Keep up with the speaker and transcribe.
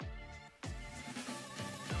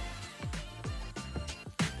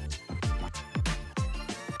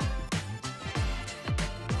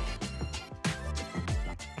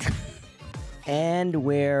And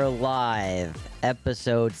we're live.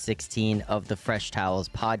 Episode 16 of the Fresh Towels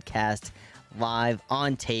podcast, live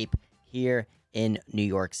on tape here in New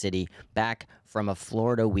York City. Back from a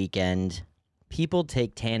Florida weekend. People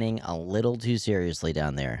take tanning a little too seriously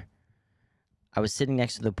down there. I was sitting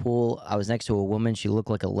next to the pool. I was next to a woman. She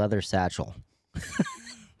looked like a leather satchel.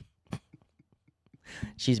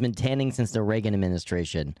 She's been tanning since the Reagan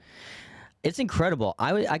administration. It's incredible.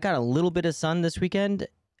 I got a little bit of sun this weekend,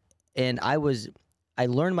 and I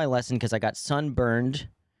learned my lesson because I got sunburned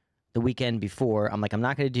the weekend before. I'm like, I'm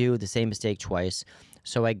not going to do the same mistake twice.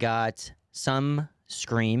 So I got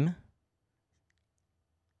sunscreen.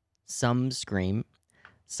 I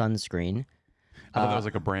thought that was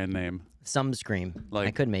like a brand name. Sunscreen. Like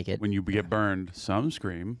I could make it. When you get burned, some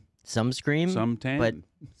scream. Some scream, Some tan. but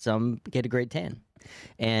some get a great tan.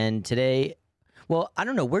 And today, well, I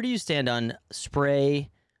don't know. Where do you stand on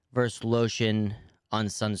spray versus lotion on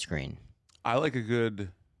sunscreen? I like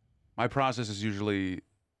my process is usually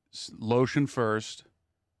lotion first,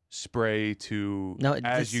 spray to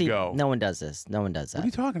as you go. No one does this. No one does that. What are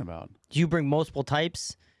you talking about? Do you bring multiple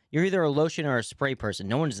types? You're either a lotion or a spray person.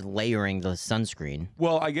 No one's layering the sunscreen.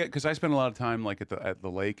 Well, I get, because I spend a lot of time like at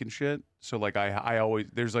the lake and shit. So like I always,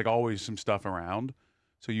 there's like always some stuff around.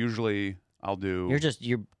 So usually I'll do.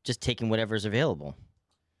 You're just taking whatever's available.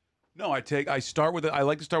 No, I like to start with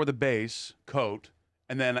a base coat,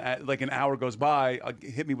 and then like an hour goes by,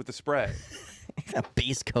 hit me with the spray. A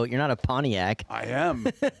base coat. You're not a Pontiac. I am.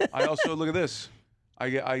 I also look at this. I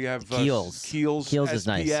have Kiehl's. Kiehl's is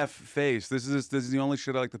nice. SPF face. This is the only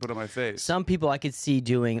shit I like to put on my face. Some people I could see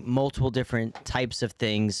doing multiple different types of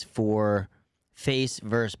things for face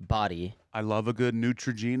versus body. I love a good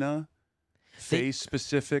Neutrogena face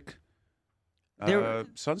specific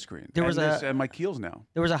sunscreen. And my Kiehl's now.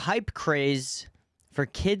 There was a hype craze for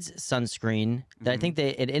kids sunscreen that I think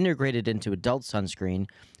it integrated into adult sunscreen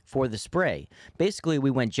for the spray. Basically,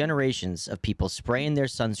 we went generations of people spraying their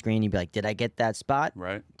sunscreen. You'd be like, did I get that spot?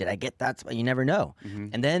 Right. Did I get that spot? You never know.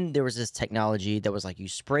 And then there was this technology that was like you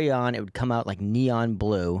spray on, it would come out like neon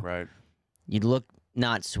blue. Right. You'd look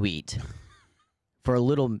not sweet for a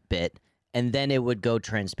little bit, and then it would go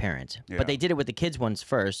transparent. Yeah. But they did it with the kids ones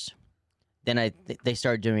first. Then they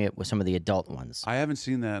started doing it with some of the adult ones. I haven't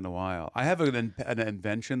seen that in a while. I have an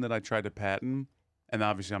invention that I tried to patent, and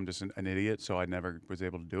obviously I'm just an idiot, so I never was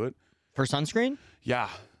able to do it. For sunscreen? Yeah.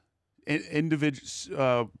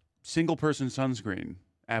 Single person sunscreen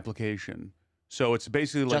application. So it's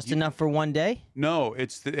basically like just enough for one day? No,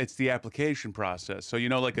 it's the application process. So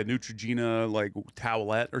like a Neutrogena like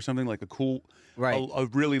towelette or something, like a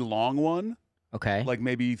really long one. Okay. Like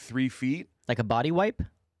maybe 3 feet. Like a body wipe?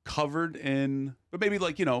 Covered in, but maybe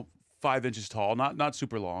like 5 inches tall, not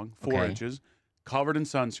super long, 4 inches, covered in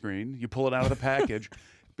sunscreen. You pull it out of the package,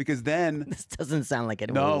 because then this doesn't sound like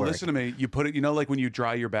it. No, listen to me. You put it, like when you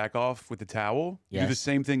dry your back off with the towel. Yes. You do the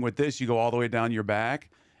same thing with this. You go all the way down your back,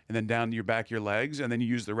 and then down your back, your legs, and then you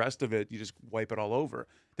use the rest of it. You just wipe it all over.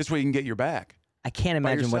 This way, you can get your back. I can't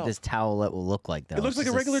imagine what this towelette will look like, though. It looks like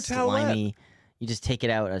a regular towelette. You just take it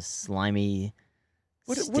out, a slimy.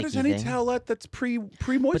 What is any towelette that's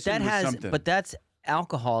pre-moistened with something? But that's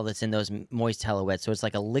alcohol that's in those moist towelettes, so it's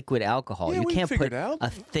like a liquid alcohol. Yeah, you can't put a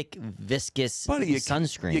thick, viscous Buddy,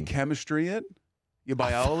 sunscreen. You chemistry it, you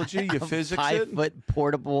biology, you physics it. 5-foot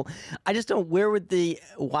portable. I just don't.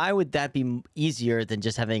 Why would that be easier than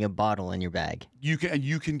just having a bottle in your bag? You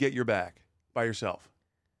can get your back by yourself.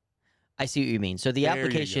 I see what you mean. So the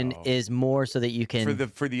application is more so that you can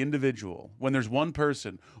for the individual. When there's one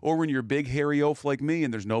person, or when you're a big hairy oaf like me,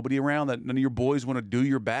 and there's nobody around, that none of your boys want to do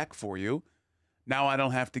your back for you. Now I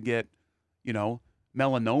don't have to get,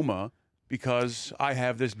 melanoma because I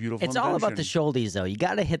have this beautiful. It's all about the shoulders, though. You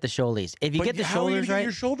got to hit the shoulders. If you get the how are you shoulders gonna right, get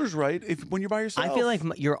your shoulders right when you're by yourself. I feel like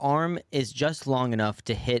your arm is just long enough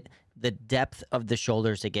to hit the depth of the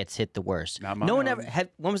shoulders that gets hit the worst. No one ever had.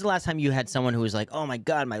 When was the last time you had someone who was like, "Oh my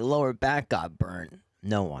God, my lower back got burnt"?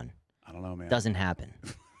 No one. I don't know, man. Doesn't happen.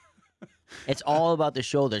 It's all about the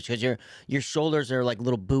shoulders, because your shoulders are like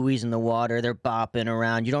little buoys in the water. They're bopping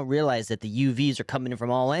around. You don't realize that the UVs are coming in from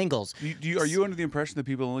all angles. Are you under the impression that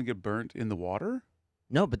people only get burnt in the water?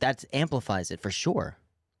 No, but that amplifies it for sure.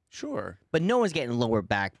 Sure. But no one's getting lower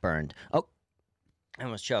back burned. Oh. I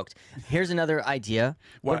almost choked. Here's another idea.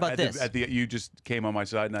 What about this? You just came on my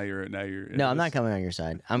side. Now you're. No, I'm not coming on your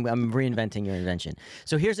side. I'm reinventing your invention.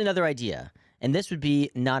 So here's another idea, and this would be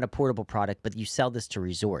not a portable product, but you sell this to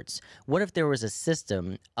resorts. What if there was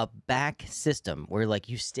a back system, where like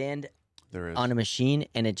you stand on a machine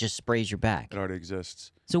and it just sprays your back? It already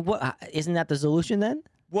exists. So what? Isn't that the solution then?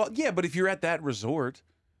 Well, yeah, but if you're at that resort,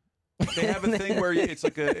 They have a thing where it's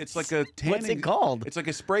like a tanning. What's it called? It's like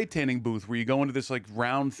a spray tanning booth where you go into this like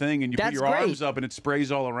round thing and you put That's your great. arms up and it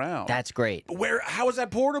sprays all around. That's great. How is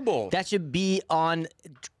that portable? That should be on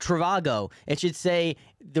Trivago. It should say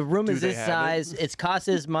the room is they this have size, it's cost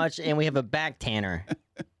this much, and we have a back tanner.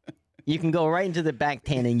 You can go right into the back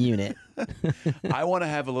tanning unit. I want to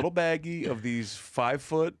have a little baggie of these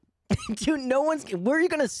 5-foot. Dude, where are you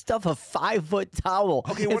going to stuff a 5-foot towel?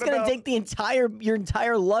 Okay, it's what going to about- take your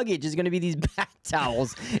entire luggage is going to be these back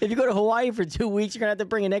towels. If you go to Hawaii for 2 weeks, you're going to have to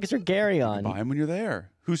bring an extra carry-on. Buy them when you're there.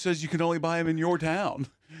 Who says you can only buy them in your town?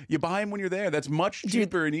 You buy them when you're there. That's much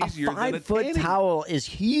cheaper and easier A than a 5-foot tanning. towel is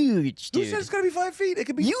huge, dude. Who says it's going to be 5 feet? It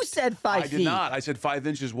could be. You said 5 feet. I did not. I said 5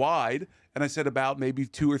 inches wide, and I said about maybe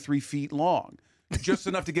 2 or 3 feet long. Just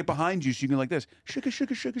enough to get behind you so you can like this.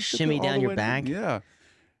 Shimmy all down the your way back? Yeah.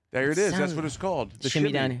 There it is. That's what it's called. The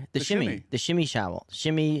shimmy down. The shimmy shower.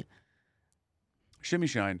 Shimmy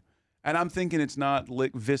shine. And I'm thinking it's not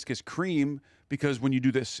viscous cream because when you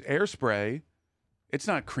do this air spray, it's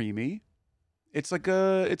not creamy. It's like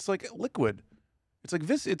liquid.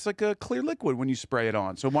 It's like a clear liquid when you spray it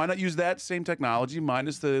on. So why not use that same technology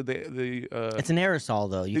minus the It's an aerosol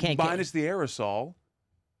though. You can't minus the aerosol.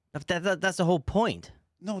 That's the whole point.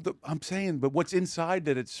 No, I'm saying, but what's inside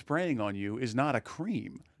that it's spraying on you is not a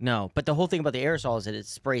cream. No, but the whole thing about the aerosol is that it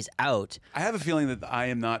sprays out. I have a feeling that I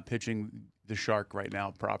am not pitching the shark right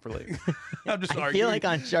now properly. I'm just I arguing. feel like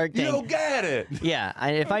on Shark Tank. You don't get it. Yeah,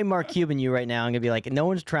 if I Mark Cuban you right now, I'm gonna be like, no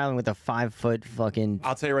one's traveling with a 5-foot fucking.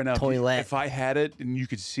 I'll tell you right now, toilet. if I had it and you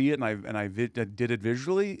could see it and I did it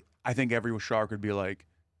visually, I think every shark would be like,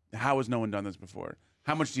 how has no one done this before?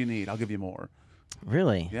 How much do you need? I'll give you more.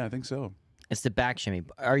 Really? Yeah, I think so. It's the back shimmy.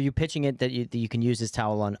 Are you pitching it that you can use this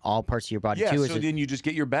towel on all parts of your body Yeah, too? so then you just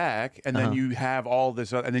get your back, and then you have all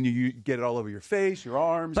this, and then you get it all over your face, your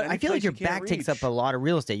arms. But I feel like your place you can't back takes reach. up a lot of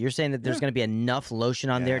real estate. You're saying that there's going to be enough lotion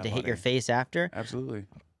on there to hit your face after? Absolutely.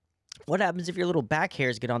 What happens if your little back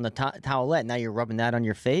hairs get on the towelette? Now you're rubbing that on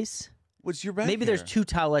your face? What's your back Maybe hair? there's 2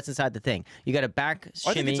 towelettes inside the thing. You got a back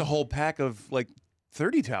shimmy. I think it's a whole pack of like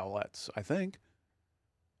 30 towelettes, I think.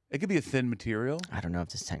 It could be a thin material. I don't know if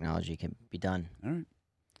this technology can be done. All right.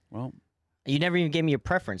 Well, You never even gave me your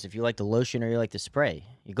preference if you like the lotion or you like the spray.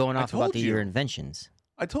 You're going off about told you. your inventions.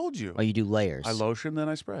 I told you. Or you do layers. I lotion, then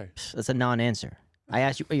I spray. That's a non-answer. I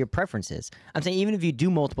asked you what your preference is. I'm saying even if you do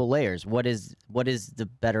multiple layers, what is the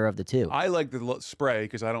better of the two? I like the spray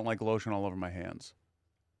because I don't like lotion all over my hands.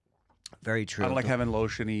 Very true. I don't like having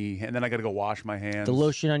lotiony, and then I got to go wash my hands. The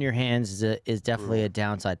lotion on your hands is definitely a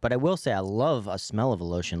downside. But I will say I love a smell of a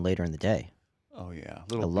lotion later in the day. Oh yeah,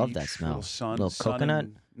 I love that smell. Little sun, little sun coconut.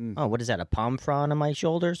 and- Oh, what is that? A palm frond on my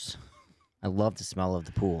shoulders? I love the smell of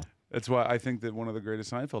the pool. That's why I think that one of the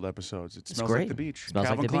greatest Seinfeld episodes. It smells great. like the beach. Smells like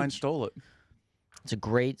Calvin the Klein beach. stole it. It's a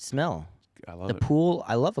great smell. I love The it. pool,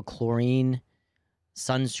 I love a chlorine,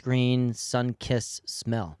 sunscreen, sun-kissed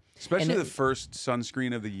smell. Especially and the first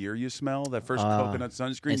sunscreen of the year you smell, that first coconut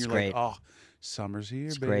sunscreen. it's You're great. like, oh, summer's here,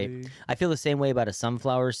 It's baby. great. I feel the same way about a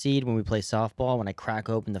sunflower seed when we play softball. When I crack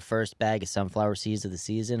open the first bag of sunflower seeds of the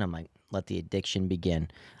season, I'm like, let the addiction begin.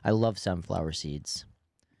 I love sunflower seeds.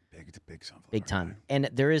 Big sunflower. Big time. And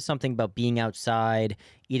there is something about being outside,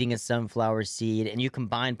 eating a sunflower seed, and you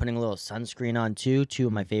combine putting a little sunscreen on too. 2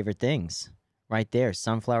 of my favorite things. Right there,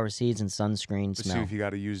 sunflower seeds and sunscreen But smell. see, if you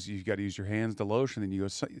got to use your hands to lotion, then you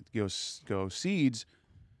go seeds.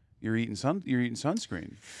 You're eating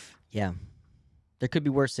sunscreen. Yeah. There could be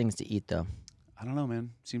worse things to eat though. I don't know,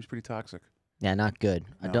 man. Seems pretty toxic. Yeah, not good.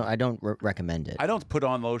 No. I don't recommend it. I don't put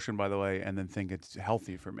on lotion, by the way, and then think it's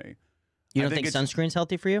healthy for me. You I don't think sunscreen's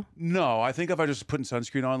healthy for you? No, I think if I just putting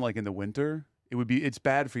sunscreen on, like in the winter, it's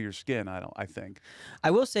bad for your skin. I think.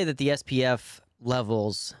 I will say that the SPF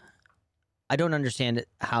levels, I don't understand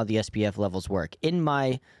how the SPF levels work. In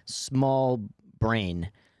my small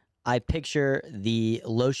brain, I picture the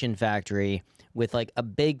lotion factory with like a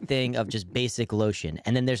big thing of just basic lotion,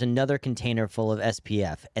 and then there's another container full of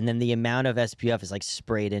SPF, and then the amount of SPF is like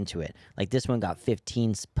sprayed into it. Like this one got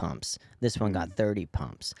 15 pumps, this one got 30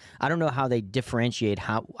 pumps. I don't know how they differentiate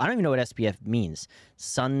I don't even know what SPF means.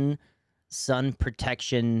 Sun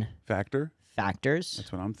protection Factors. factors.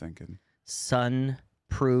 That's what I'm thinking. Sun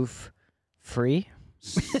proof free.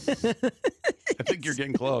 I think you're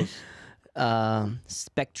getting close.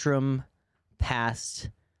 Spectrum past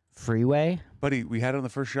freeway. Buddy, we had it on the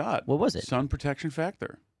first shot. What was it? Sun protection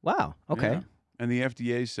factor. Wow. Okay. Yeah. And the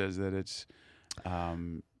FDA says that it's I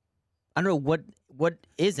don't know what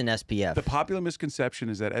is an SPF. the popular misconception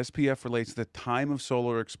is that SPF relates to the time of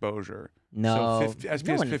solar exposure. No, So no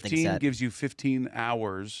SPF one thinks 15 that. gives you 15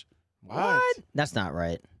 hours. What? That's not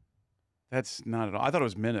right. That's not at all. I thought it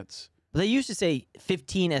was minutes. But they used to say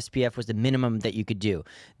 15 SPF was the minimum that you could do.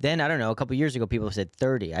 Then, I don't know, a couple years ago, people said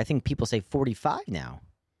 30. I think people say 45 now.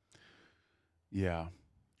 Yeah.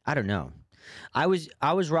 I don't know. I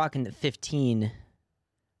was rocking the 15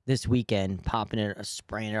 this weekend, popping it,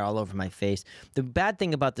 spraying it all over my face. The bad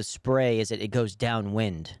thing about the spray is that it goes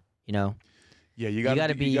downwind, you know? Yeah, you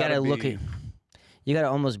gotta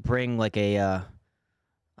almost bring like a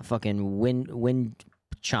fucking wind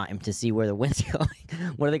chime to see where the wind's going.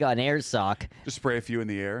 What do they got? An air sock. Just spray a few in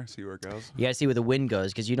the air, see where it goes. You gotta see where the wind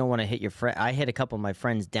goes because you don't want to hit your friend. I hit a couple of my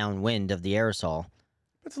friends downwind of the aerosol.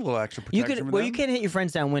 That's a little extra protection. You can't hit your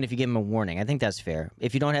friends downwind if you give them a warning. I think that's fair.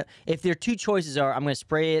 If their two choices are, I'm going to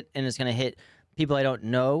spray it and it's going to hit people I don't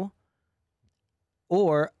know,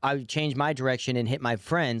 or I change my direction and hit my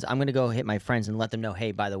friends, I'm going to go hit my friends and let them know,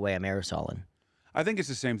 hey, by the way, I'm aerosoling. I think it's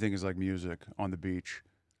the same thing as like music on the beach.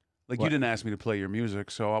 Like What? you didn't ask me to play your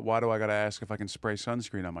music, so why do I got to ask if I can spray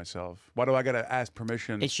sunscreen on myself? Why do I got to ask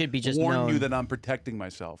permission? It should be just warn known. you that I'm protecting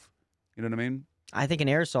myself. You know what I mean? I think an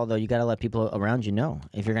aerosol, though, you got to let people around you know.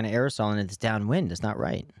 If you're going to aerosol and it's downwind, it's not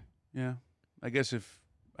right. Yeah. I guess if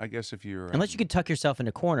you're Unless you could tuck yourself in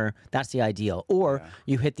a corner, that's the ideal. Or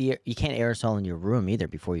Yeah. you can't aerosol in your room either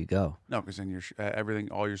before you go. No, because then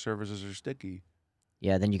all your surfaces are sticky.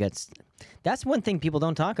 Yeah, then you got. That's one thing people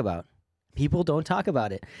don't talk about. People don't talk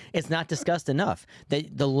about it. It's not discussed enough.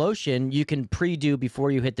 The lotion you can pre-do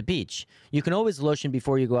before you hit the beach. You can always lotion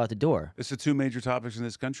before you go out the door. It's the two major topics in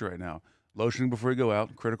this country right now. Lotioning before you go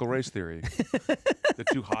out, critical race theory. The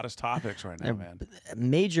two hottest topics right now, man.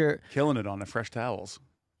 Major. Killing it on the fresh towels.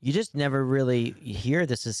 You just never really hear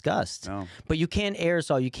this discussed. No. But you can't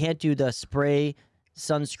aerosol. You can't do the spray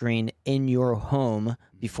sunscreen in your home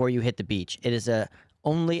before you hit the beach. It is a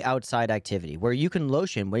only outside activity where you can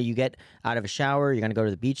lotion where you get out of a shower, you're going to go to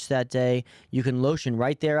the beach that day, you can lotion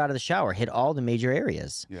right there out of the shower, hit all the major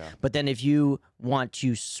areas. Yeah. But then if you want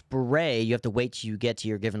to spray, you have to wait till you get to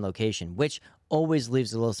your given location, which always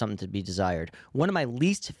leaves a little something to be desired. One of my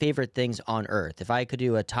least favorite things on earth, if I could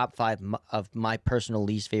do a top 5 of my personal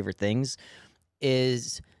least favorite things,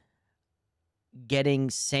 is getting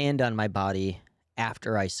sand on my body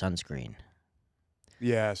after I sunscreen.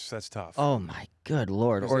 Yes, that's tough. Oh my good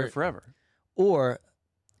Lord. Or forever. Or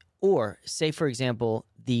say for example,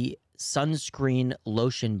 the sunscreen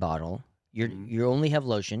lotion bottle. You only have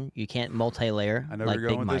lotion. You can't multi-layer. I know like you're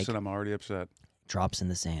going Big with Mike. this, and I'm already upset. Drops in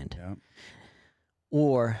the sand. Yeah.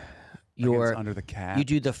 Or It's under the cap. you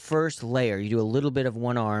do the first layer. You do a little bit of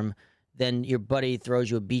one arm. Then your buddy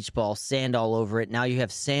throws you a beach ball, sand all over it. Now you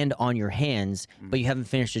have sand on your hands, but you haven't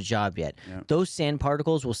finished the job yet. Yeah. Those sand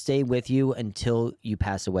particles will stay with you until you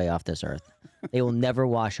pass away off this earth. They will never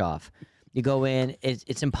wash off. You go in,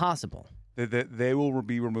 it's impossible. They will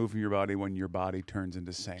be removed from your body when your body turns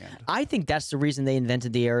into sand. I think that's the reason they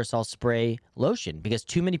invented the aerosol spray lotion, because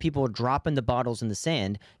too many people are dropping the bottles in the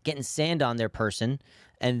sand, getting sand on their person,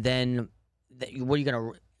 and then what are you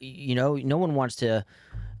going to, no one wants to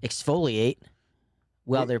exfoliate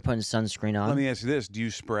while they're putting sunscreen on. Let me ask you this. Do you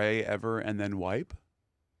spray ever and then wipe?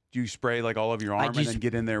 Do you spray like all of your arm and then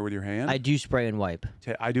get in there with your hand? I do spray and wipe.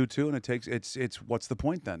 I do too, and it's what's the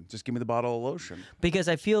point then? Just give me the bottle of lotion. Because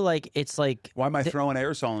I feel like it's like... Why am I throwing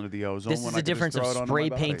aerosol into the ozone This when is I the can just difference throw of it onto spray my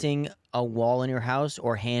body? painting a wall in your house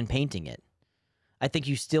or hand painting it. I think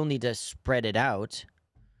you still need to spread it out.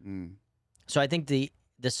 Mm. So I think the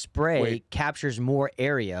spray captures more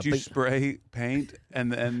area. Do you spray paint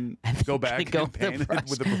and then go back and paint it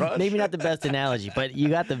with the brush? Maybe not the best analogy, but you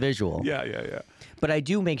got the visual. Yeah. But I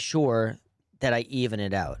do make sure that I even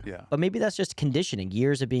it out. Yeah. But maybe that's just conditioning,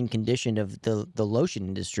 years of being conditioned of the lotion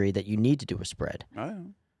industry that you need to do a spread.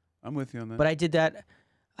 I'm with you on that. But I did that,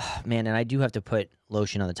 man, and I do have to put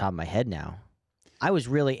lotion on the top of my head now. I was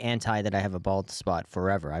really anti that I have a bald spot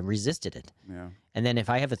forever. I resisted it. Yeah. And then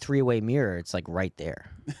if I have a 3-way mirror, it's like right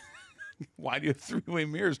there. Why do you have 3-way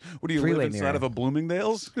mirrors? What do you Three-way live inside mirror. of a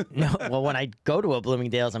Bloomingdale's? No, well, when I go to a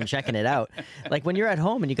Bloomingdale's, I'm checking it out. Like when you're at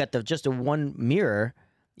home and you got just a one mirror,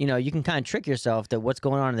 you can kind of trick yourself that what's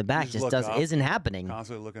going on in the back isn't happening.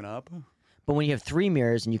 Constantly looking up. But when you have 3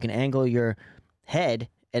 mirrors and you can angle your head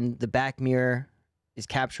and the back mirror is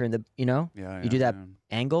capturing the, you do that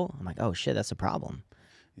angle, I'm like, oh shit, that's a problem.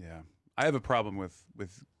 Yeah. I have a problem with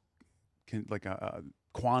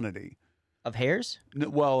quantity. Of hairs?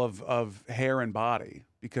 Well, of hair and body,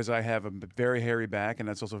 because I have a very hairy back, and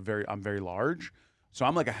that's also I'm very large. So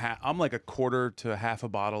I'm like a quarter to half a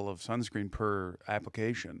bottle of sunscreen per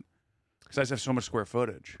application, because I just have so much square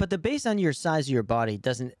footage. But the based on your size of your body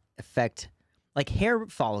doesn't affect Like hair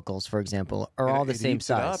follicles, for example, are all the it same eats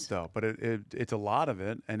it up, size. though, but it's a lot of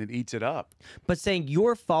it, and it eats it up. But saying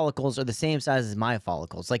your follicles are the same size as my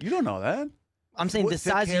follicles, like You don't know that. I'm saying the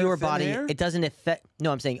Thick size hair, of your thin body, hair? it doesn't affect.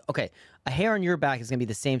 No, I'm saying okay, a hair on your back is going to be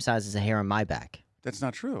the same size as a hair on my back. That's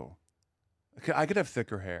not true. I could have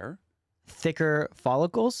thicker hair. Thicker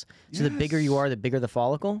follicles. So the bigger you Yes. are, the bigger the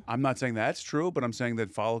follicle. I'm not saying that's true, but I'm saying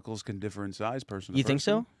that follicles can differ in size person to You think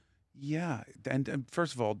person. so? Yeah, and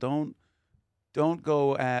first of all, don't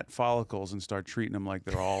go at follicles and start treating them like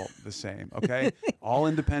they're all the same. Okay, all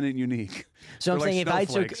independent, and unique. So I'm They're saying like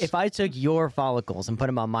snowflakes. if I took your follicles and put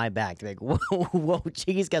them on my back, they're like, whoa,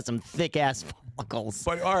 he's got some thick ass follicles.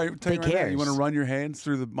 But all right, tell you Thick right now, hairs. you want to run your hands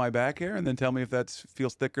through my back hair and then tell me if that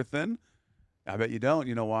feels thick or thin? I bet you don't.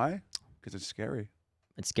 You know why? Because it's scary.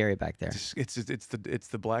 It's scary back there. It's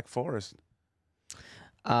the Black Forest.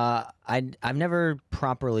 I've never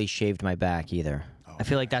properly shaved my back either. Oh, I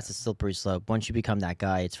feel like that's a slippery slope. Once you become that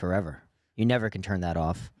guy, it's forever. You never can turn that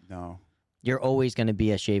off. No. You're always going to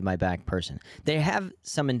be a shave my back person. They have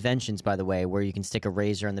some inventions, by the way, where you can stick a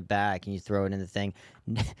razor in the back and you throw it in the thing.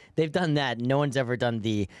 They've done that. No one's ever done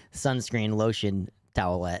the sunscreen lotion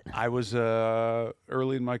towelette. I was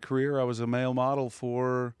early in my career. I was a male model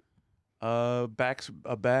for a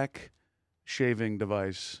back shaving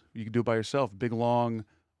device. You can do it by yourself. Big long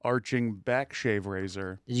arching back shave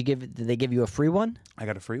razor. Did they give you a free one? I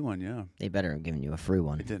got a free one. Yeah, They better have given you a free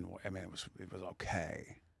one. it didn't. I mean, it was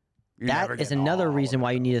okay. You're That never is getting another all reason of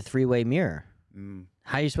why it, you need a three-way mirror. Mm.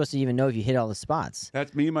 How are you supposed to even know if you hit all the spots?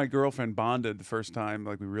 That's me and my girlfriend bonded the first time.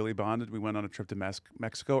 Like we really bonded. We went on a trip to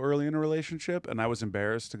Mexico early in a relationship, and I was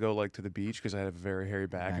embarrassed to go like to the beach because I have a very hairy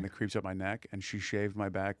back and it creeps up my neck. And she shaved my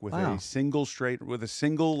back with Wow. a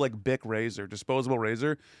single like Bic razor, disposable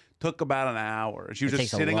razor. Took about an hour, and she was It just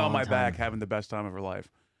takes a sitting on long my back time. having the best time of her life.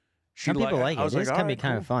 Some people like it. I was It like, can all be right,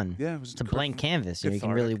 kind cool. of fun. Yeah, it was It's a blank canvas. You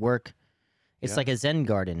can really cathartic. work. It's Yeah. like a Zen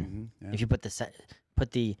garden. Mhm, yeah. If you put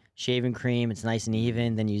the shaving cream, it's nice and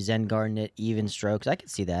even. Then you Zen garden it, even strokes. I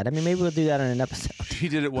could see that. I mean, maybe we'll do that on an episode. She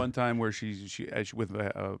did it one time where she with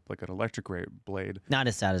like an electric blade. Not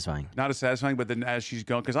as satisfying. Not as satisfying, but then as she's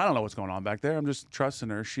going, because I don't know what's going on back there. I'm just trusting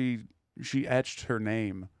her. She etched her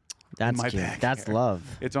name. That's my cute. back That's hair.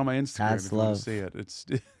 love. It's on my Instagram. That's if you want love. to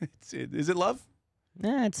see it. Is it love?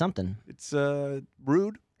 Yeah, it's something. It's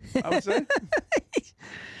rude, I would say.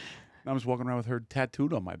 I'm just walking around with her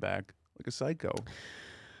tattooed on my back like a psycho.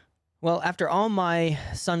 Well, after all my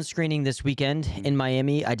sunscreening this weekend in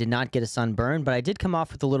Miami, I did not get a sunburn, but I did come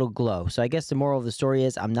off with a little glow. So I guess the moral of the story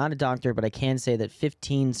is I'm not a doctor, but I can say that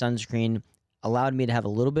 15 sunscreen allowed me to have a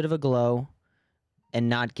little bit of a glow and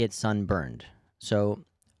not get sunburned. So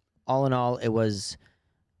all in all, it was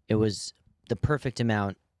the perfect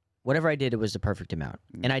amount. Whatever I did, it was the perfect amount.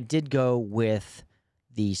 And I did go with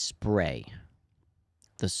the spray.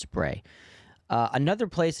 The spray. Another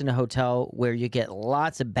place in a hotel where you get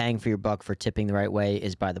lots of bang for your buck for tipping the right way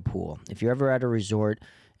is by the pool. If you're ever at a resort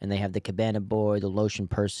and they have the cabana boy, the lotion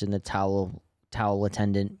person, the towel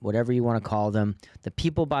attendant, whatever you want to call them, the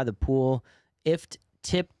people by the pool, if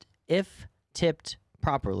tipped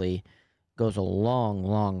properly, goes a long,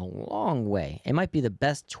 long, long way. It might be the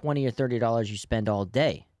best $20 or $30 you spend all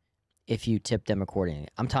day if you tip them accordingly.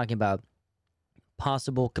 I'm talking about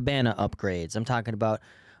possible cabana upgrades. I'm talking about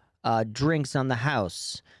drinks on the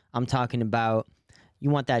house. I'm talking about you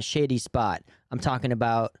want that shady spot. I'm talking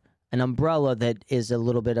about an umbrella that is a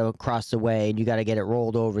little bit across the way and you got to get it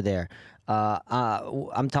rolled over there.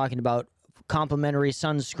 I'm talking about complimentary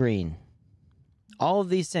sunscreen. All of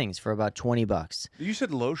these things for about $20. You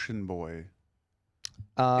said lotion boy. Is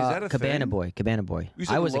that a Cabana thing? boy? Cabana boy. You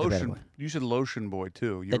said I was a lotion. cabana boy. You said lotion boy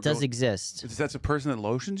too. That does exist. That's a person that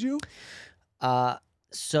lotions you.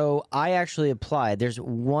 So I actually applied. There's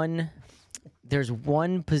one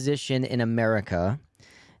position in America.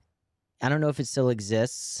 I don't know if it still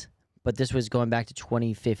exists, but this was going back to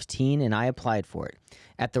 2015, and I applied for it.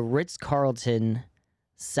 At the Ritz-Carlton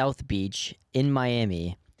South Beach in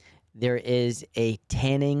Miami, there is a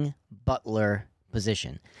tanning butler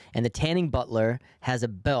position. And the tanning butler has a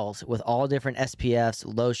belt with all different SPFs,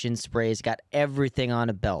 lotion, sprays, got everything on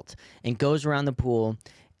a belt, and goes around the pool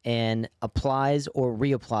and applies or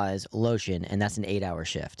reapplies lotion, and that's an 8-hour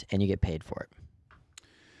shift, and you get paid for it.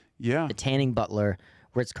 Yeah. The tanning butler,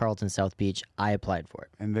 Ritz-Carlton South Beach, I applied for it.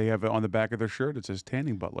 And they have it on the back of their shirt. It says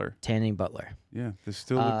tanning butler. Tanning butler. Yeah, this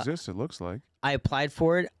still exists. It looks like. I applied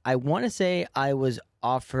for it. I want to say I was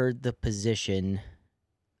offered the position,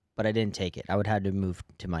 but I didn't take it. I would have to move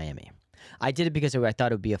to Miami. I did it because I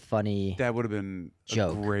thought it would be a funny That would have been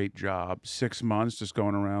joke. a great job. 6 months just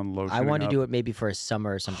going around lotioning I wanted up. to do it maybe for a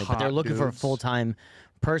summer or something, but they're hot looking for a dudes. full-time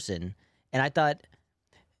person, and I thought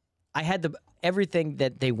I had everything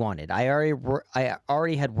that they wanted. I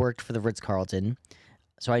already had worked for the Ritz-Carlton,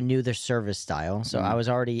 so I knew their service style. So I was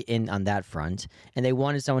already in on that front, and they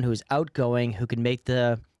wanted someone who was outgoing, who could make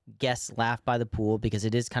the guests laugh by the pool, because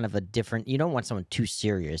it is kind of a different. You don't want someone too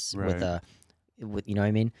serious with you know what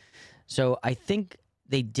I mean. So I think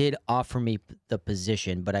they did offer me the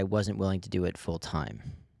position, but I wasn't willing to do it full time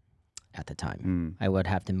at the time. I would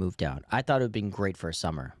have to move down. I thought it would have been great for a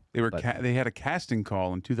summer. They had a casting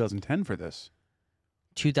call in 2010 for this.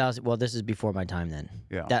 2000. Well, this is before my time then.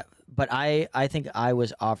 Yeah. But I think I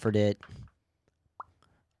was offered it.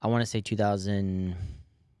 I want to say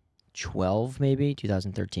 2012, maybe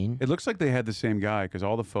 2013. It looks like they had the same guy because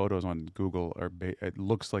all the photos on Google it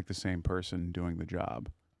looks like the same person doing the job,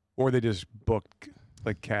 or they just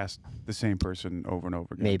cast the same person over and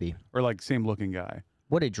over again. Maybe. Or like same looking guy.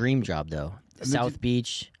 What a dream job though. South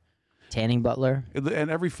Beach, tanning Butler.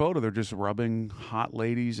 And every photo they're just rubbing hot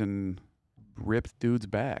ladies and ripped dudes'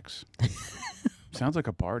 backs. Sounds like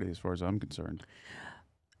a party as far as I'm concerned.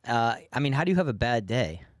 I mean, how do you have a bad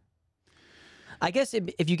day? I guess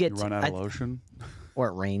if you get... You run out of lotion? Or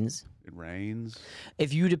it rains. It rains.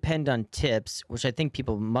 If you depend on tips, which I think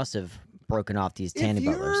people must have broken off these tanning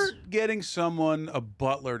butlers. If you're getting someone, a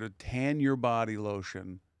butler, to tan your body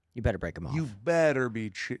lotion... You better break them off. You better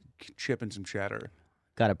be chipping some cheddar.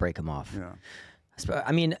 Got to break them off. Yeah.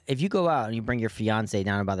 I mean, if you go out and you bring your fiance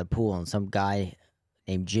down by the pool and some guy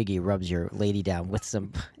named Jiggy rubs your lady down with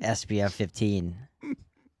some SPF 15, I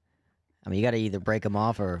mean, you got to either break him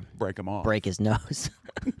off or break him off. Break his nose.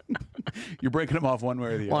 You're breaking him off one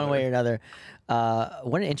way or the other. One way or another.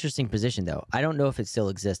 What an interesting position, though. I don't know if it still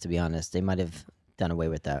exists, to be honest. They might have done away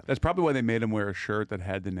with that. That's probably why they made him wear a shirt that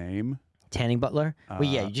had the name. Tanning Butler? Well,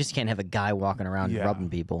 yeah, you just can't have a guy walking around rubbing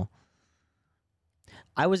people.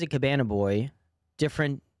 I was a cabana boy,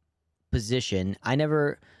 different position. I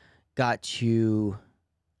never got to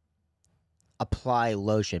apply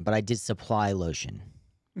lotion, but I did supply lotion.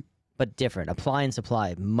 But different. Apply and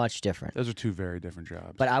supply, much different. Those are two very different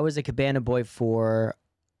jobs. But I was a cabana boy for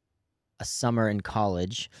a summer in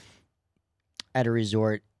college at a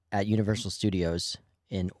resort at Universal Studios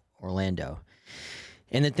in Orlando.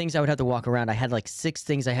 And the things I would have to walk around, I had like 6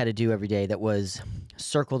 things I had to do every day. That was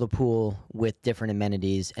circle the pool with different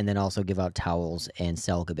amenities and then also give out towels and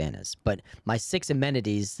sell cabanas. But my 6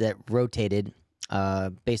 amenities that rotated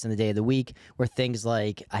based on the day of the week were things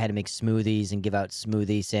like I had to make smoothies and give out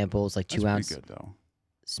smoothie samples, like 2-ounce That's pretty good, though.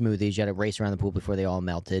 Smoothies. You had to race around the pool before they all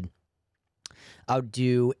melted. I would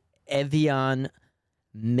do Evian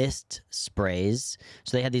mist sprays.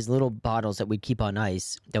 So they had these little bottles that we'd keep on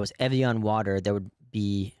ice. That was Evian water that would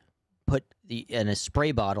be put in a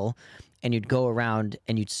spray bottle, and you'd go around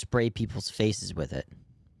and you'd spray people's faces with it.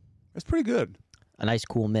 That's pretty good. A nice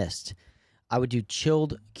cool mist. I would do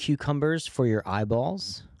chilled cucumbers for your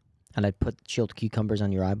eyeballs, and I'd put chilled cucumbers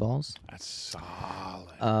on your eyeballs. That's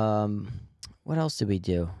solid. What else did we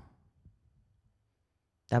do?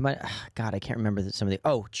 That might... God, I can't remember some of the...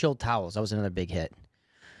 Oh, chilled towels. That was another big hit.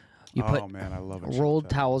 You put man, I love it. rolled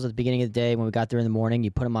towels at the beginning of the day when we got there in the morning.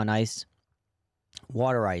 You put them on ice.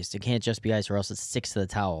 Water ice. It can't just be ice or else it sticks to the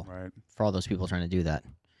towel. Right. For all those people trying to do that.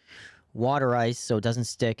 Water ice so it doesn't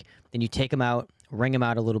stick. Then you take them out, wring them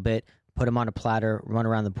out a little bit, put them on a platter, run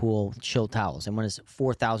around the pool, chilled towels. And when it's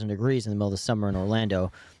 4,000 degrees in the middle of the summer in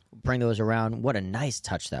Orlando, bring those around. What a nice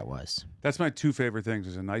touch that was. That's my 2 favorite things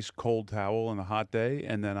is a nice cold towel on a hot day,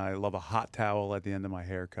 and then I love a hot towel at the end of my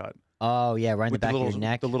haircut. Oh, yeah, right in the back of your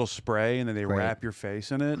neck. The little spray, and then they wrap your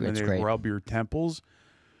face in it, and they rub your temples.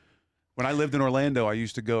 When I lived in Orlando, I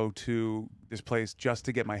used to go to this place just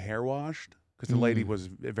to get my hair washed because the lady was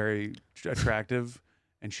very attractive,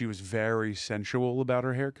 and she was very sensual about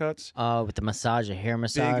her haircuts. Oh, with the massage, a hair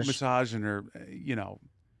massage. Big massage, and her,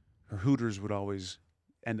 her hooters would always...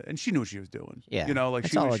 And she knew what she was doing. Yeah, like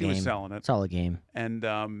she was selling it. It's all a game. And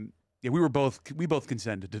we both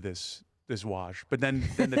consented to this wash. But then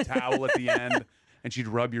the towel at the end, and she'd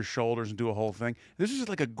rub your shoulders and do a whole thing. This was just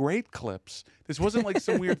like a great clips. This wasn't like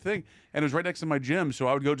some weird thing. And it was right next to my gym, so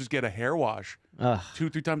I would go just get a hair wash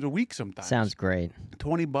 2-3 times a week sometimes. Sounds great.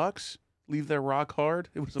 $20, leave there rock hard.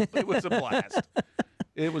 It was a blast.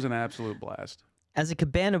 It was an absolute blast. As a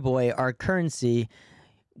cabana boy, our currency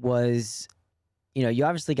was... you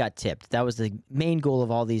obviously got tipped. That was the main goal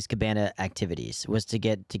of all these cabana activities, was to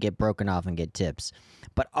get broken off and get tips.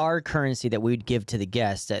 But our currency that we'd give to the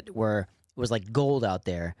guests was like gold out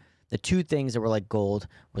there. The 2 things that were like gold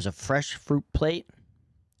was a fresh fruit plate,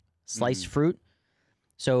 sliced fruit.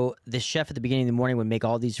 So the chef at the beginning of the morning would make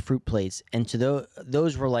all these fruit plates, and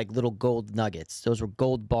those were like little gold nuggets. Those were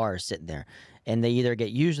gold bars sitting there, and they either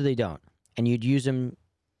get used or they don't. and you'd use them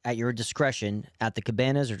at your discretion at the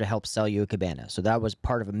cabanas or to help sell you a cabana. So that was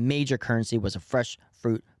part of a major currency, was a fresh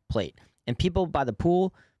fruit plate. And people by the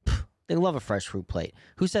pool, they love a fresh fruit plate.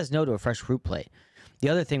 Who says no to a fresh fruit plate? The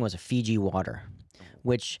other thing was a Fiji water,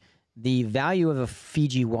 which the value of a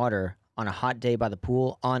Fiji water on a hot day by the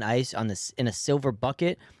pool, on ice, in a silver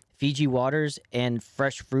bucket, Fiji waters and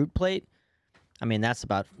fresh fruit plate, I mean, that's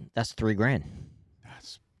 $3,000.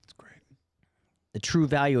 That's great. The true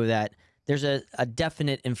value of that, there's a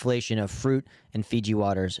definite inflation of fruit and Fiji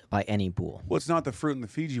waters by any pool. Well, it's not the fruit and the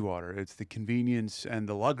Fiji water. It's the convenience and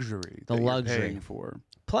the luxury that you're paying for.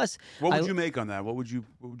 Plus, what would you make on that? What would you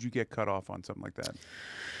get cut off on something like that?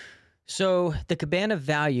 So the cabana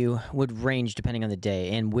value would range depending on the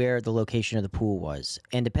day and where the location of the pool was.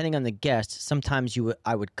 And depending on the guest, sometimes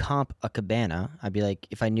I would comp a cabana. I'd be like,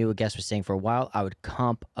 if I knew a guest was staying for a while, I would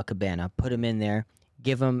comp a cabana, put him in there,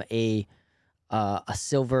 give him a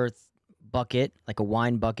silver bucket, like a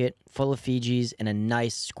wine bucket, full of Fijis and a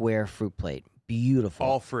nice square fruit plate. Beautiful.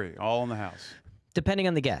 All free, all in the house. Depending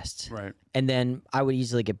on the guest. Right. And then I would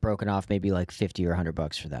easily get broken off maybe like $50 or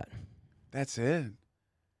 $100 for that. That's it.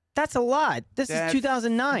 That's a lot. This is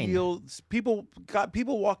 2009. People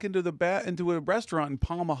walk into a restaurant and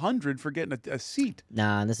palm $100 for getting a seat.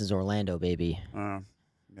 Nah, this is Orlando, baby. Yeah,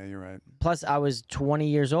 you're right. Plus, I was 20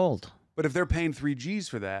 years old. But if they're paying $3,000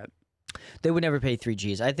 for that, they would never pay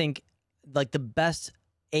 $3,000. I think, like the best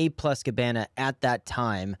A-plus cabana at that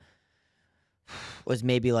time was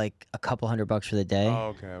maybe like a couple $100 for the day.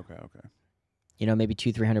 Oh, okay. You know, maybe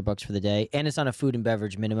 $200-$300 for the day, and it's on a food and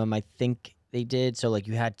beverage minimum. I think they did. So like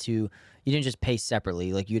you didn't just pay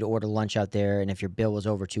separately. Like you'd order lunch out there, and if your bill was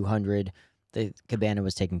over $200, the cabana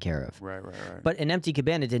was taken care of. Right. But an empty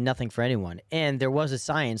cabana did nothing for anyone. And there was a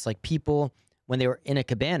science, like people, when they were in a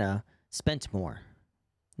cabana, spent more.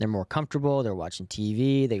 They're more comfortable. They're watching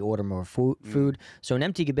TV. They order more food. So an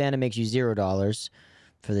empty cabana makes you $0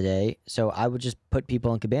 for the day. So I would just put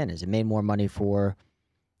people in cabanas. It made more money for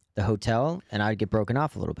the hotel, and I'd get broken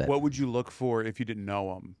off a little bit. What would you look for if you didn't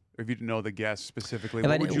know them? If you didn't know the guests specifically,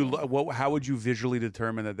 how would you visually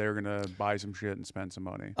determine that they're going to buy some shit and spend some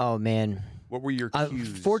money? Oh, man. What were your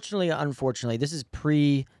cues? Unfortunately, this is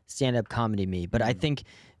pre-stand-up comedy me, but I think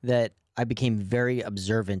that I became very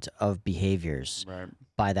observant of behaviors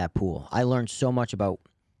by that pool. I learned so much about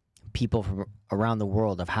people from around the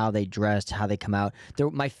world, of how they dressed, how they come out.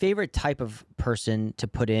 My favorite type of person to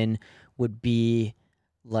put in would be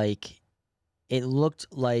like, it looked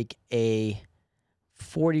like a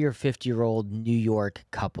 40 or 50-year-old New York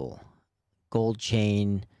couple, gold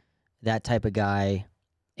chain, that type of guy,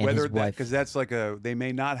 and his wife. Because that's like they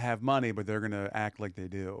may not have money, but they're going to act like they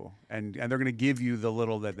do, and they're going to give you the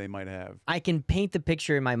little that they might have. I can paint the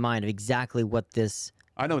picture in my mind of exactly what this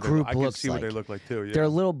group looks like. I can see what they look like too. Yeah. They're a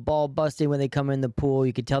little ball busted when they come in the pool.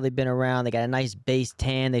 You can tell they've been around. They got a nice base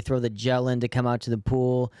tan. They throw the gel in to come out to the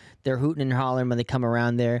pool. They're hooting and hollering when they come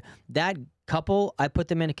around there. That couple, I put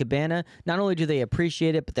them in a cabana. Not only do they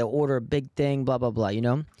appreciate it, but they'll order a big thing, blah, blah, blah, you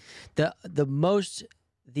know? The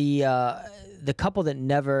couple that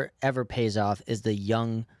never, ever pays off is the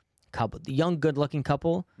young couple, the young, good-looking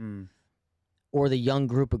couple, or the young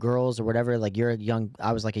group of girls or whatever. Like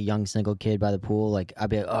I was like a young single kid by the pool. Like I'd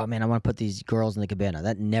be like, oh man, I want to put these girls in the cabana.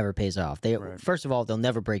 That never pays off. First of all, they'll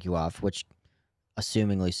never break you off, which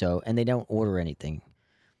assumingly so, and they don't order anything.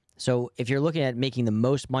 So if you're looking at making the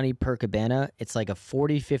most money per cabana, it's like a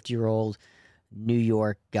 40, 50-year-old New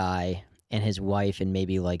York guy and his wife and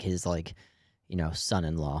maybe like his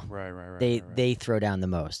son-in-law. Right. They throw down the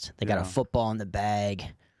most. They got a football in the bag,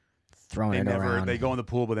 throwing it around. They go in the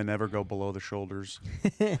pool, but they never go below the shoulders.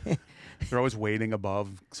 They're always waiting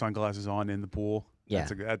above, sunglasses on in the pool. Yeah,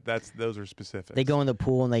 those are specific. They go in the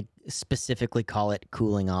pool and they specifically call it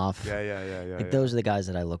cooling off. Yeah. Those are the guys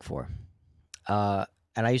that I look for.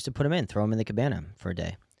 And I used to throw them in the cabana for a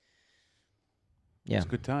day. Yeah, it's a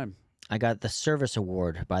good time. I got the service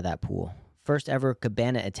award by that pool. First ever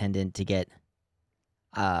cabana attendant to get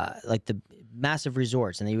like the massive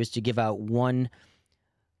resorts, and they used to give out one,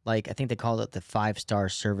 like I think they called it the 5-star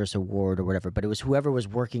service award or whatever, but it was whoever was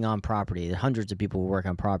working on property. Hundreds of people who work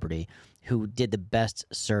on property who did the best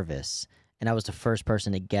service, and I was the first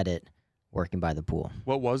person to get it working by the pool.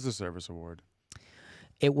 What was the service award?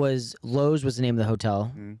 It was Lowe's was the name of the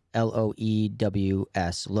hotel,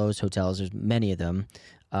 Loews, Lowe's Hotels. There's many of them.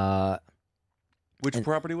 Which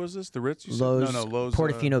property was this? The Ritz? Lowe's, Lowe's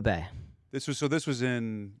Portofino Bay. This was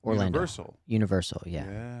in Orlando. Universal, yeah.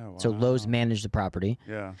 Wow. So Lowe's managed the property.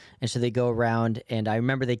 Yeah. And so they go around, and I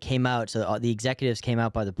remember they came out, so the executives came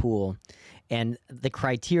out by the pool, and the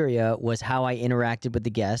criteria was how I interacted with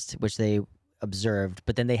the guest, which they observed,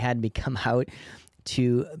 but then they had me come out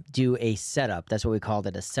to do a setup. That's what we called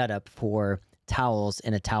it, a setup for towels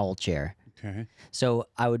in a towel chair. Okay. So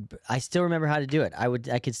I still remember how to do it.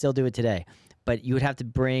 I could still do it today, but you would have to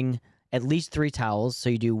bring at least 3 towels. So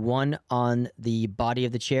you do one on the body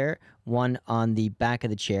of the chair, one on the back of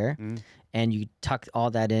the chair, and you tuck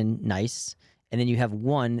all that in nice. And then you have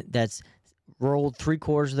one that's rolled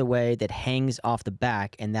 3/4 of the way that hangs off the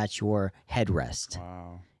back, and that's your headrest.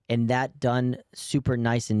 Wow. And that done super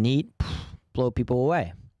nice and neat, blow people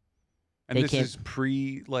away. And They this can't- is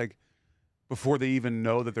before they even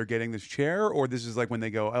know that they're getting this chair, or this is like when they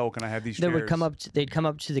go, oh, can I have these They chairs? would come up. They'd come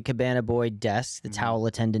up to the cabana boy desk, the towel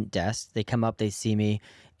attendant desk. They come up, they see me,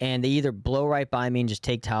 and they either blow right by me and just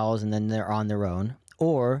take towels, and then they're on their own,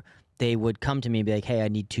 or they would come to me and be like, "Hey, I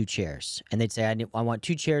need 2 chairs," and they'd say, "I want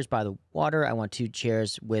 2 chairs by the water. I want 2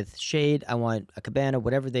 chairs with shade. I want a cabana,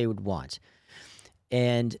 whatever they would want."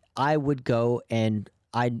 And I would go and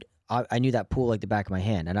I knew that pool like the back of my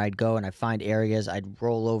hand, and I'd go and I'd find areas. I'd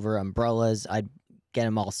roll over umbrellas. I'd get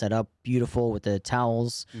them all set up beautiful with the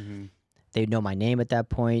towels. Mm-hmm. They'd know my name at that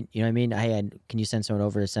point. You know what I mean? Hey, can you send someone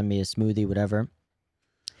over to send me a smoothie, whatever?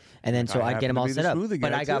 And then so I'd get them all set up.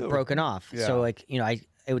 But I got broken off. Yeah. So like,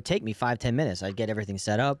 it would take me 5-10 minutes. I'd get everything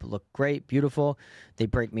set up, look great, beautiful. They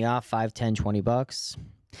break me off $5, $10, $20.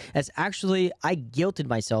 That's actually, I guilted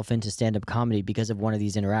myself into stand-up comedy because of one of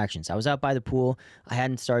these interactions. I was out by the pool. I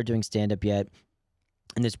hadn't started doing stand-up yet.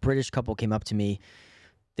 And this British couple came up to me.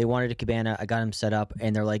 They wanted a cabana. I got them set up.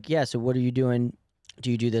 And they're like, yeah, so what are you doing? Do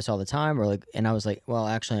you do this all the time? And I was like, well,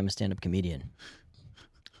 actually, I'm a stand-up comedian.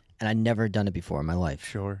 And I'd never done it before in my life.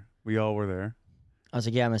 Sure. We all were there. I was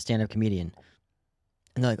like, yeah, I'm a stand-up comedian.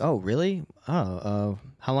 And they're like, oh, really? Oh,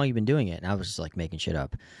 how long you been doing it? And I was just like making shit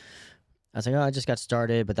up. I was like, oh, I just got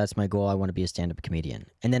started, but that's my goal. I want to be a stand-up comedian.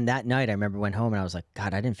 And then that night, I remember went home and I was like,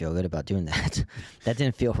 God, I didn't feel good about doing that. That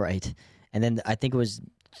didn't feel right. And then I think it was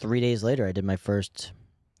 3 days later, I did my first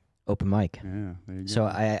open mic. Yeah, there you go. So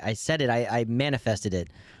I said it. I manifested it.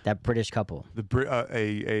 That British couple.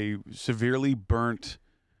 A severely burnt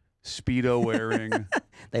Speedo wearing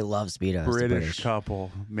They love Speedos. the British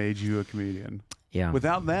couple made you a comedian. Yeah.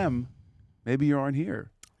 Without them, maybe you aren't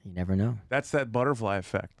here. You never know. That's that butterfly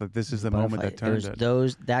effect. That this is the moment that turned it.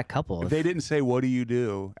 That couple. If they didn't say, "What do you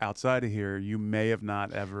do outside of here?" You may have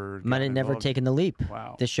not ever. Might have never taken the leap.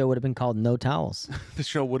 Wow. This show would have been called No Towels. The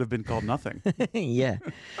show would have been called nothing. Yeah.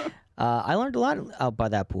 I learned a lot out by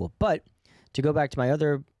that pool. But to go back to my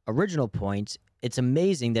other original point, it's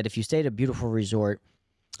amazing that if you stay at a beautiful resort,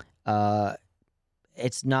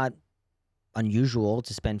 it's not unusual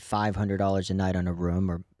to spend $500 a night on a room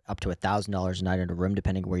or up to $1,000 a night on a room,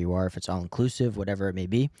 depending where you are, if it's all-inclusive, whatever it may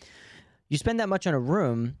be. You spend that much on a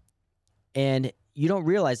room, and you don't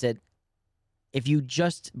realize that if you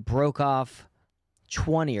just broke off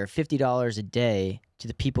 $20 or $50 a day to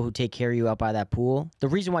the people who take care of you out by that pool, the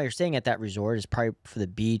reason why you're staying at that resort is probably for the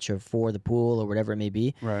beach or for the pool or whatever it may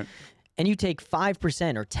be. Right. And you take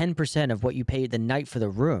 5% or 10% of what you paid the night for the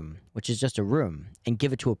room, which is just a room, and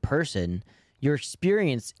give it to a person, your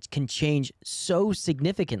experience can change so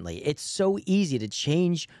significantly. It's so easy to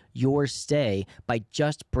change your stay by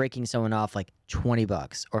just breaking someone off like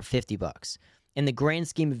 $20 or $50. In the grand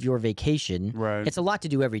scheme of your vacation, Right. it's a lot to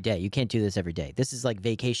do every day. You can't do this every day. This is like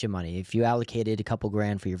vacation money. If you allocated a couple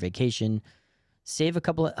grand for your vacation, save a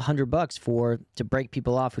couple of $100 to break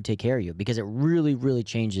people off who take care of you, because it really, really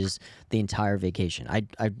changes the entire vacation.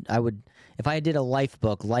 I would, if I did a life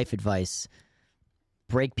book, life advice,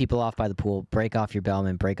 break people off by the pool, break off your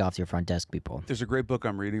bellman, break off your front desk people. There's a great book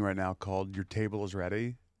I'm reading right now called "Your Table Is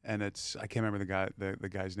Ready," and it's I can't remember the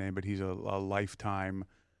guy's name, but he's a lifetime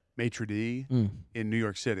maitre d' in New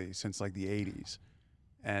York City since like the 80s,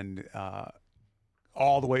 and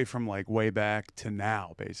all the way from like way back to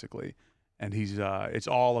now, basically. And he's it's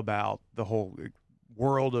all about the whole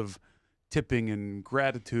world of tipping and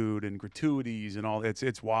gratitude and gratuities and all.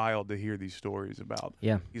 It's wild to hear these stories about.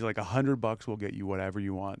 Yeah, he's like $100 will get you whatever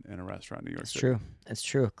you want in a restaurant in New York City. True. It's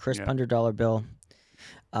true. Crisp Yeah. $100 bill.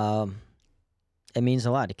 It means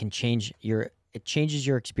a lot. It changes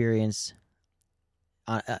your experience.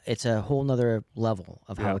 It's a whole nother level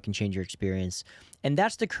of how Yeah. it can change your experience. And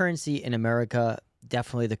that's the currency in America,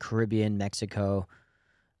 definitely the Caribbean, Mexico.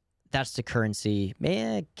 That's the currency,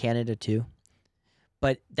 Canada too.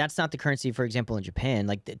 But that's not the currency, for example, in Japan.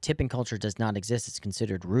 Like, the tipping culture does not exist. It's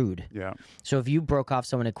considered rude. Yeah. So if you broke off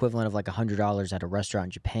someone equivalent of like $100 at a restaurant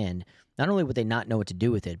in Japan, not only would they not know what to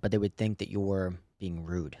do with it, but they would think that you were being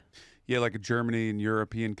rude. Yeah, like Germany and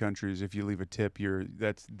European countries, if you leave a tip,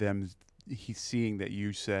 that's them seeing that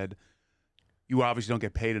you said you obviously don't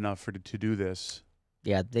get paid enough to do this.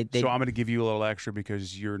 Yeah, So I'm going to give you a little extra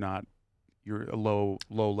because you're a low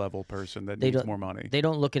level person that needs more money. They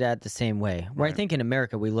don't look at it the same way. Where I think in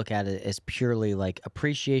America we look at it as purely like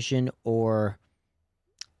appreciation or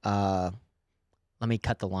let me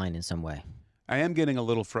cut the line in some way. I am getting a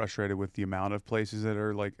little frustrated with the amount of places that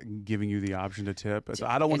are like giving you the option to tip.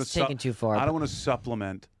 I don't want to taken too far. I don't want to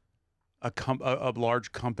supplement a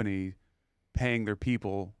large company paying their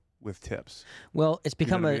people with tips. Well, it's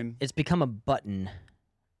become it's become a button,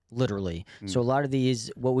 literally. So a lot of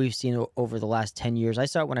these, what we've seen over the last 10 years, I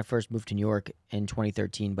saw it when I first moved to New York in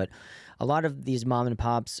 2013, but a lot of these mom and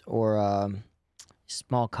pops or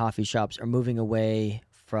small coffee shops are moving away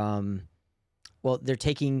from, well, they're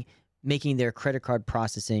making their credit card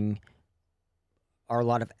processing are a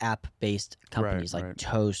lot of app-based companies like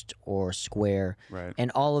Toast or Square. Right. And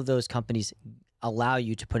all of those companies allow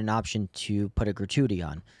you to put an option to put a gratuity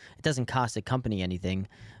on. It doesn't cost the company anything,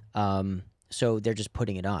 so they're just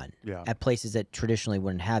putting it on at places that traditionally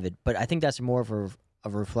wouldn't have it. But I think that's more of a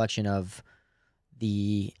reflection of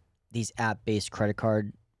these app-based credit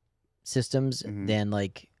card systems than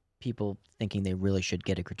like people thinking they really should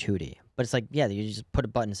get a gratuity. But it's like, yeah, you just put a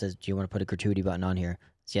button that says, do you want to put a gratuity button on here?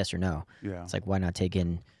 It's yes or no. Yeah. It's like, why not take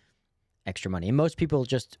in extra money? And most people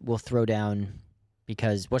just will throw down,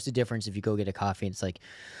 because what's the difference if you go get a coffee and it's like,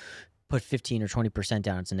 put 15 or 20%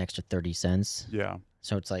 down, it's an extra 30 cents. Yeah.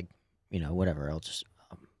 So it's like, whatever, I'll just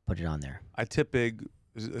put it on there. I tip big,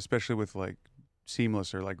 especially with like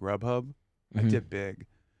Seamless or like Grubhub. I tip big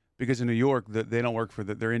because in New York, they don't work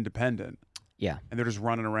they're independent. Yeah. And they're just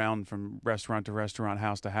running around from restaurant to restaurant,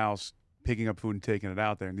 house to house, picking up food and taking it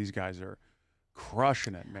out there. And these guys are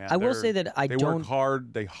crushing it, man. I will say that they work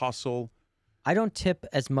hard, they hustle. I don't tip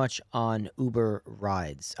as much on Uber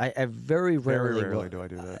rides. I very rarely do I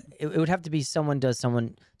do that. It would have to be someone does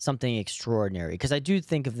something extraordinary, because I do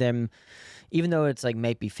think of them, even though it's like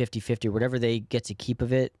maybe 50-50 or whatever they get to keep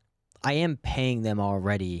of it, I am paying them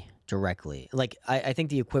already directly. Like I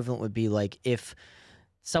think the equivalent would be like if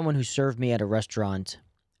someone who served me at a restaurant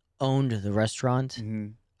owned the restaurant,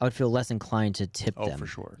 I would feel less inclined to tip them. Oh, for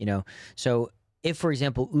sure. So if, for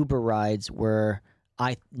example, Uber rides where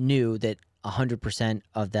I knew that 100%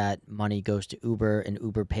 of that money goes to Uber and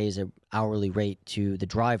Uber pays an hourly rate to the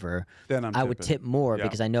driver, then I would tip more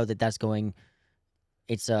because I know that that's going,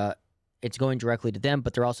 it's going directly to them,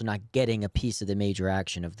 but they're also not getting a piece of the major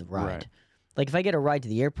action of the ride. Right. Like if I get a ride to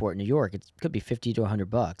the airport in New York, it could be $50 to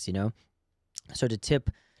 $100, So to tip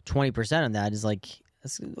 20% on that is like,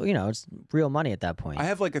 it's real money at that point. I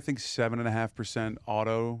have like, I think 7.5%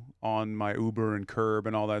 auto on my Uber and Curb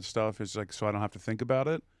and all that stuff. Is like, so I don't have to think about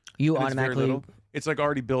it. You and automatically, it's like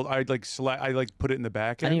already built. I like put it in the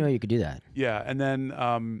back end. I didn't know you could do that. Yeah. And then,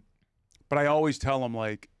 but I always tell them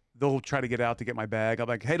like, they'll try to get out to get my bag. I'm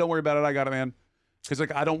like, hey, don't worry about it. I got it, man. Cause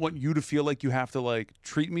like, I don't want you to feel like you have to like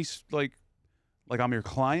treat me like I'm your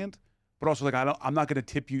client. But also, like, I'm not going to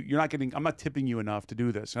tip you. I'm not tipping you enough to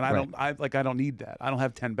do this. And I don't need that. I don't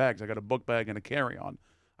have 10 bags. I got a book bag and a carry-on.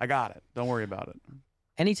 I got it. Don't worry about it.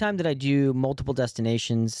 Anytime that I do multiple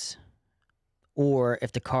destinations, or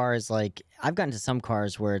if the car is like, I've gotten to some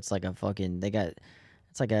cars where it's like it's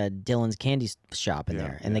like a Dylan's candy shop in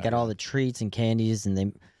there. And they got all the treats and candies. And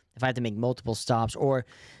if I have to make multiple stops, or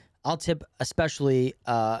I'll tip, especially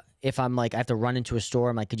if I'm like, I have to run into a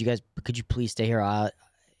store. I'm like, could you please stay here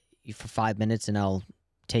for 5 minutes and I'll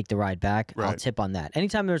take the ride back. I'll tip on that.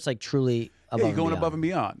 Anytime there's like truly above and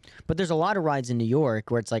beyond. But there's a lot of rides in New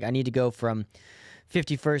York where it's like I need to go from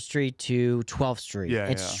 51st Street to 12th Street.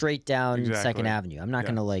 It's straight down 2nd Avenue. I'm not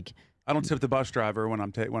going to like... I don't tip the bus driver when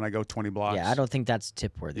I go 20 blocks. Yeah, I don't think that's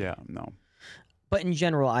tip worthy. Yeah, no. But in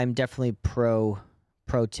general, I'm definitely pro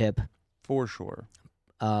tip. For sure.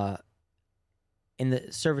 In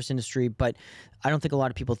the service industry, but I don't think a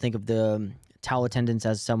lot of people think of the towel attendants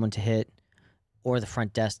as someone to hit, or the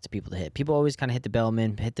front desk to people to hit. People always kind of hit the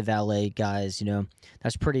bellman, hit the valet guys.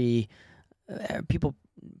 That's pretty. People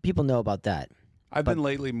know about that. I've been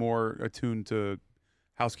lately more attuned to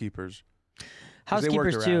housekeepers.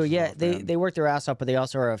 Housekeepers too, yeah. They work their ass off, but they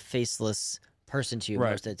also are a faceless person to you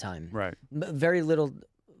most of the time. Right. Very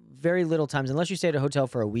little times, unless you stay at a hotel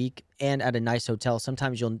for a week and at a nice hotel.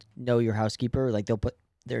 Sometimes you'll know your housekeeper. Like they'll put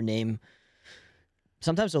their name.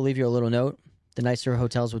 Sometimes they'll leave you a little note. The nicer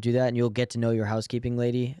hotels will do that, and you'll get to know your housekeeping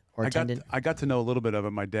lady or attendant. I got to know a little bit of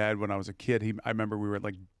it. My dad, when I was a kid, I remember we were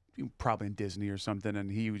like probably in Disney or something, and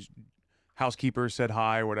he was housekeeper said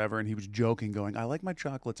hi or whatever, and he was joking, going, "I like my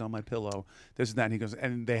chocolates on my pillow." This and that. And he goes,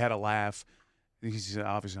 and they had a laugh. And he said,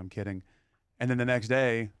 "Obviously, I'm kidding." And then the next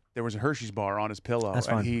day, there was a Hershey's bar on his pillow,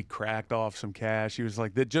 and he cracked off some cash. He was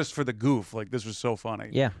like, "Just for the goof." Like this was so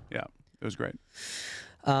funny. Yeah. Yeah. It was great.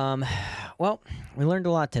 Well, we learned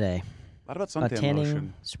a lot today. A lot about About suntan tanning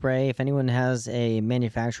lotion. spray. If anyone has a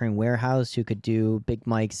manufacturing warehouse who could do Big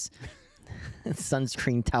Mike's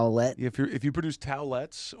sunscreen towelette. If you produce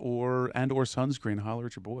towelettes or sunscreen, holler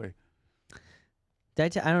at your boy. I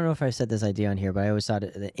don't know if I said this idea on here, but I always thought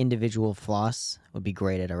the individual floss would be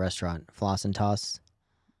great at a restaurant. Floss and toss.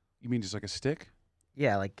 You mean just like a stick?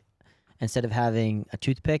 Yeah, like instead of having a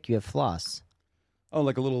toothpick, you have floss. Oh,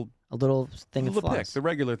 like a little thing of floss. pick. The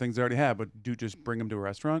regular things they already have, but do just bring them to a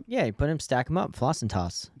restaurant? Yeah, you put them, stack them up, floss and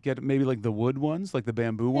toss. Get maybe like the wood ones, like the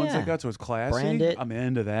bamboo ones Yeah. they got, so it's classy. Brand it. I'm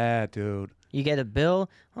into that, dude. You get a bill.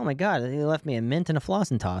 Oh my God, they left me a mint and a floss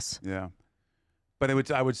and toss. Yeah. But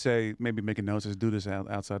I would say maybe make a note says do this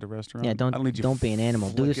outside the restaurant. Yeah, I don't need you don't be an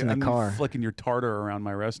animal. Do this in the I don't need you car. flicking your tartar around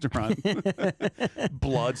my restaurant.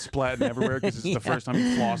 Blood splatting everywhere because it's the first time you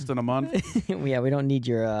flossed in a month. Yeah, we don't need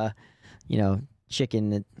your,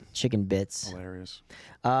 chicken bits. Hilarious.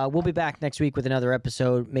 We'll be back next week with another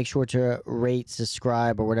episode. Make sure to rate,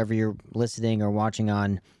 subscribe, or whatever you're listening or watching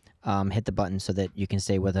on. Hit the button so that you can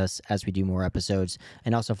stay with us as we do more episodes.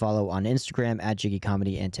 And also follow on Instagram at Jiggy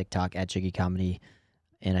Comedy and TikTok at Jiggy Comedy.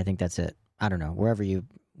 And I think that's it. I don't know. Wherever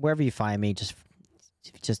you find me, just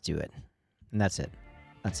do it. And that's it.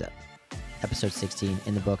 That's it. Episode 16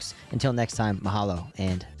 in the books. Until next time, mahalo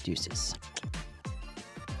and deuces.